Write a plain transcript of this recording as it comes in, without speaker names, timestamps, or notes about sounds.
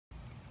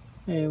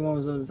Hey, what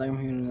was up? It's like I'm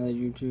here in another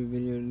YouTube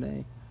video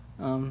today.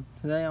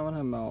 Today I want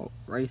to talk about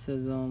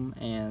racism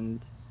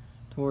and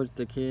towards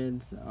the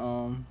kids.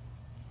 I've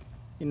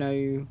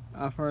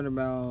heard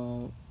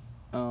about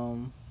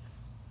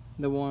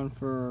the one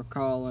for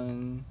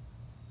calling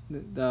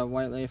the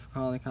white lady for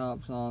calling the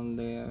cops on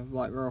the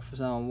black girl for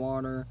selling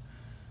water.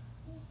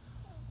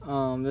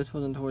 This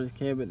wasn't towards the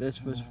kid, but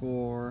this was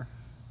for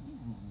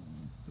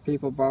the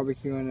people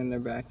barbecuing in their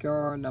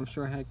backyard. I'm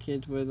sure had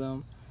kids with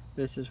them.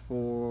 This is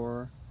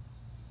for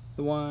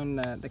the one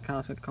that the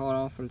cops had called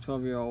off for the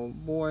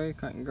 12-year-old boy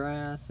cutting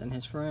grass and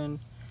his friend.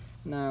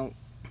 Now,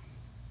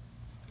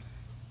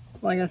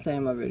 like I say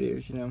in my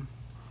videos,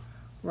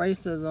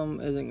 racism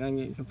isn't going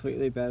to get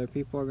completely better.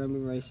 People are going to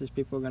be racist.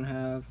 People are going to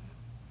have,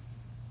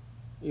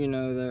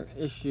 their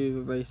issues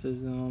with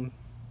racism,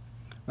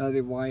 whether it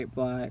be white,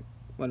 black,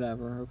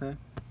 whatever, okay?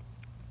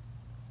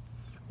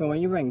 But when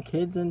you bring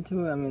kids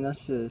into it, I mean,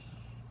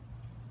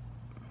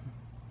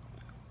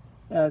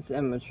 that's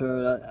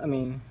immature.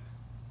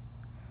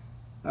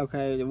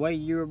 Okay, the way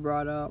you were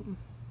brought up,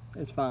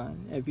 it's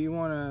fine. If you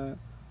want to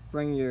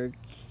bring your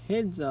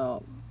kids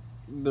up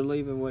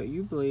believing what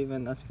you believe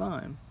in, that's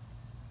fine.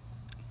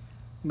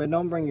 But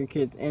don't bring your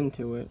kids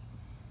into it.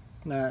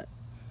 If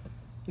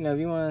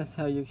you want to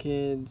tell your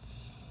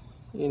kids,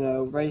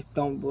 race,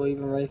 don't believe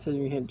in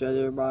racism, you can't judge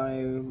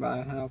everybody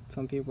by how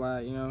some people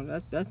are,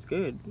 that's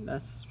good.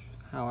 That's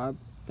how I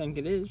think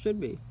it should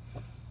be.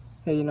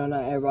 Because, not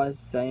everybody's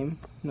the same,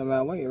 no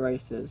matter what your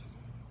race is.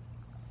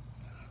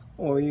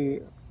 Or if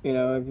you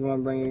want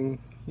to bring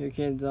your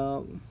kids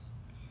up,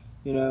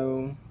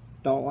 don't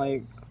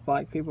like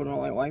black people, don't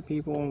like white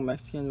people,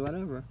 Mexicans,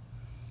 whatever.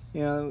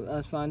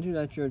 That's fine too,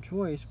 that's your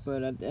choice,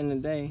 but at the end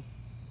of the day,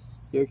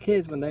 your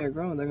kids, when they are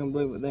grown, they're going to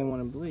believe what they want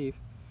to believe.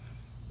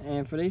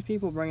 And for these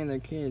people bringing their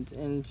kids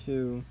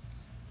into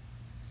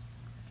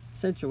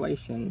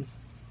situations,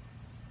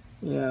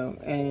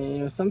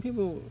 some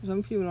people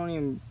don't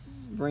even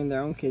bring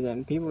their own kids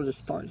in. People just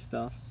start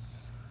stuff.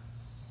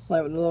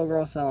 Like with the little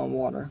girl selling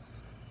water.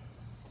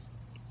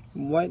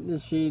 What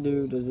did she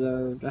do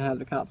deserve to have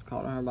the cops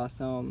called on her by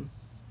some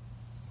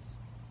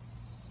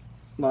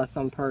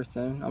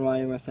person? I'm not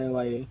even going to say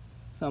lady.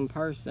 Some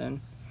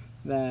person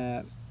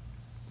that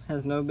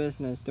has no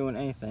business doing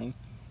anything.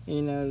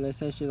 They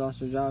say she lost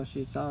her job.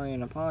 She's sorry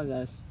and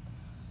apologized.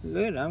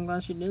 Good. I'm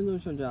glad she did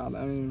lose her job.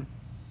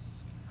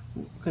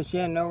 Because she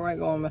had no right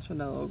going to mess with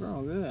that little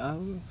girl.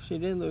 Good. She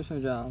did lose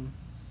her job.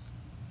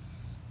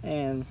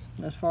 And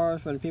as far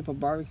as for the people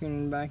barbecuing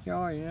in the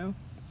backyard,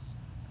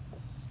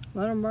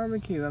 let them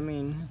barbecue.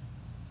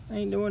 They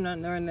ain't doing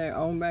nothing. They're in their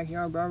own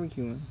backyard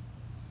barbecuing.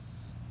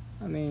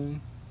 Let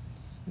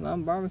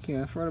them barbecue.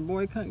 And for the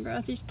boy cutting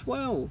grass, he's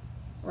 12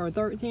 or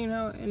 13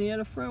 and he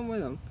had a friend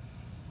with him.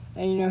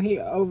 And he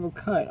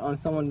overcut on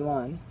someone's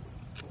line.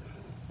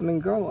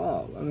 Grow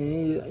up.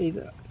 He's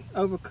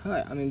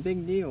overcut.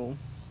 Big deal.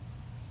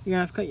 You're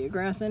gonna have to cut your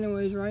grass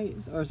anyways, right?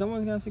 Or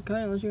someone's gonna have to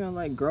cut it unless you're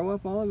gonna grow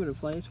up all over the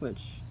place,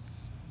 which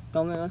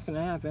don't think that's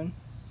gonna happen.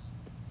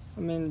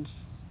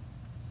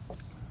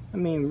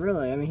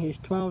 Really, he's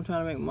 12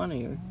 trying to make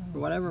money for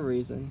whatever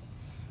reason.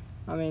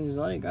 Just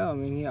let it go.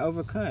 He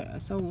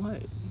overcut. So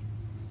what?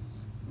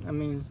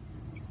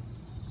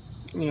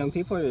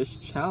 People are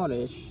just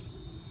childish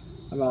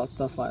about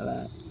stuff like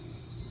that.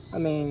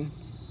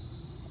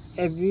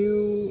 If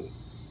you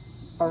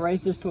are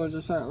racist towards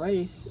a certain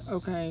race,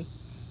 okay,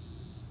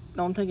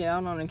 don't take it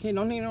out on a kid.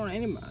 Don't take it out on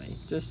anybody.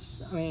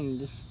 Just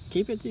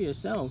keep it to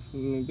yourself.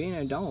 Be an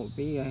adult.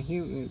 Be a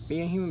human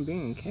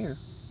being and care.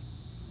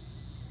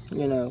 You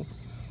can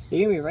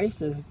be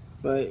racist,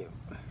 but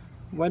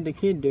what did the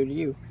kid do to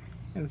you?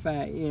 In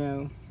fact,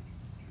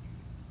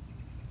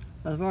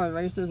 as far as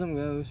racism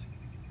goes,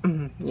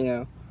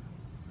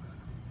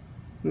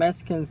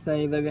 Mexicans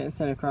say they're getting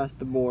sent across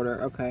the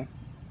border. Okay.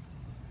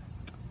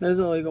 There's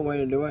a legal way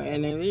to do it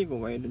and an illegal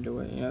way to do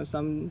it.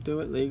 Some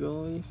do it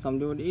legally, some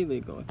do it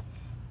illegally.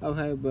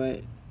 Okay,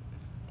 but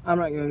I'm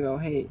not gonna go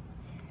hate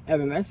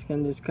every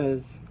Mexican just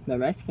because they're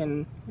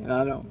Mexican, and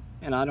I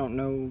don't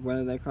know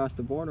whether they cross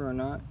the border or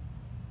not,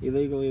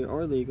 illegally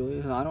or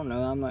legally. So I don't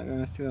know. I'm not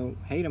gonna go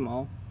hate them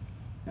all.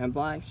 And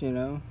blacks,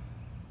 I'm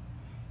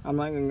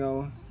not gonna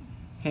go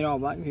hate all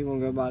black people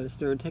and go by the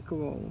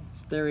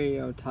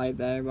stereotype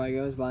that everybody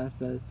goes by and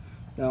says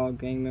they're all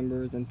gang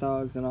members and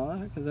thugs and all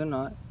that, because they're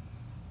not.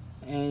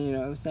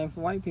 And same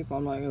for white people.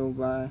 I'm not gonna go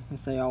by and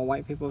say all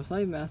white people are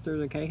slave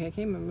masters or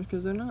KKK members,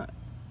 because they're not.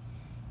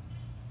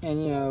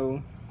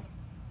 And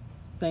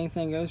same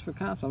thing goes for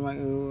cops. I'm not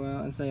gonna go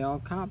and say all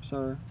cops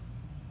are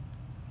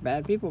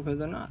bad people, because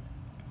they're not.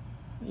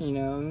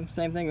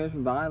 Same thing goes for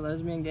bi,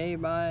 lesbian, gay,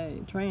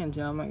 trans.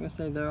 I'm not gonna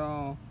say they're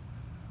all,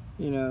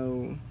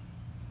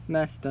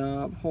 messed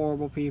up,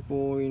 horrible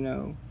people.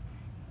 No.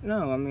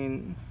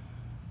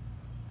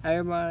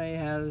 Everybody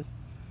has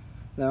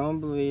their own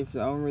beliefs,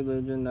 their own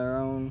religion, their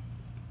own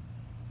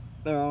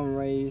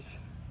race,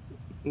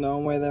 their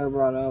own way they were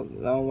brought up,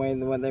 their own way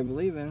what they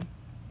believe in,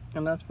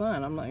 and that's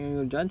fine. I'm not gonna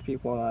go judge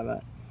people like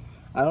that.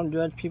 I don't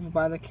judge people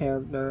by their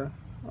character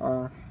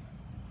or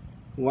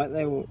what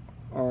they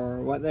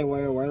or what they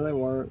wear, where they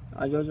work.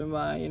 I judge them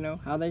by, you know,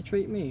 how they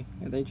treat me.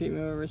 If they treat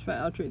me with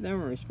respect, I'll treat them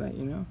with respect,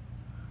 you know.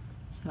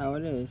 That's how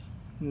it is.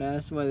 And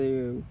that's whether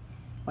you're,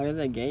 like I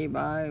said, gay,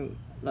 bi,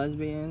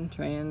 lesbian,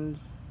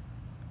 trans,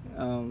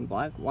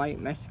 black, white,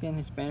 Mexican,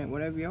 Hispanic,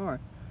 whatever you are.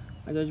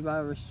 I judge by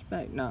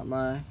respect, not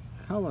by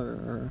color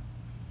or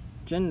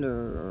gender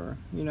or,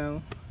 you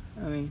know.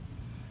 I mean,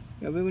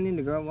 you know, people need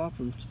to grow up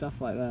with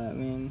stuff like that. I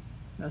mean,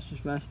 that's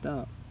just messed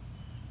up.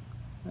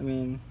 I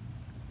mean,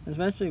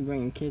 especially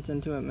bringing kids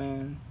into it,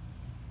 man.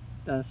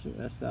 That's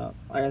messed up.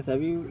 Like I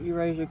said, you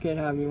raise your kid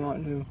however you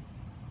want to.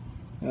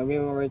 You know, be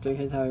able to raise your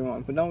kids however you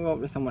want. But don't go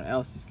up to someone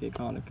else's kid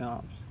calling the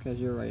cops because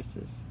you're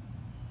racist.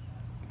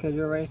 Because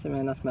you're racist,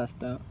 man, that's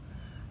messed up.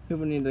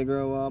 People need to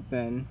grow up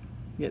and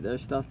get their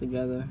stuff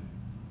together.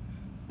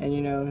 And,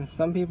 you know,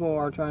 some people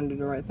are trying to do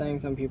the right thing,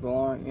 some people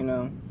aren't, you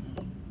know.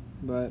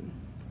 But,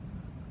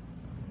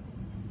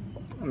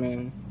 I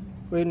mean,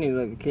 we need to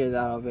let the kids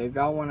out of it. If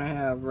y'all want to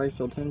have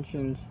racial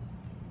tensions,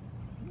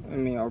 I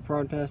mean, or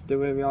protest, do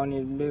whatever y'all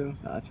need to do,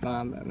 that's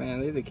fine. But,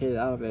 man, leave the kids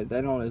out of it.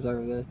 They don't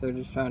deserve this. They're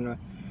just trying to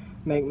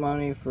make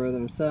money for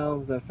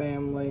themselves, their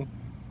family,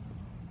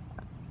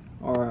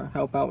 or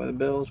help out with the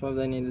bills, whatever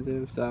they need to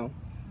do. So,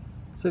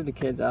 just leave the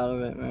kids out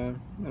of it, man.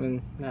 I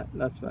mean,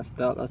 that's messed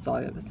up. That's all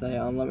I got to say.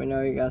 Let me know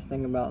what you guys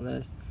think about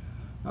this.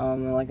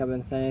 And like I've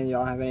been saying,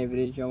 y'all have any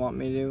videos y'all want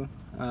me to do,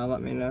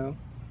 let me know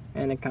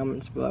in the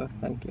comments below.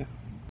 Thank you.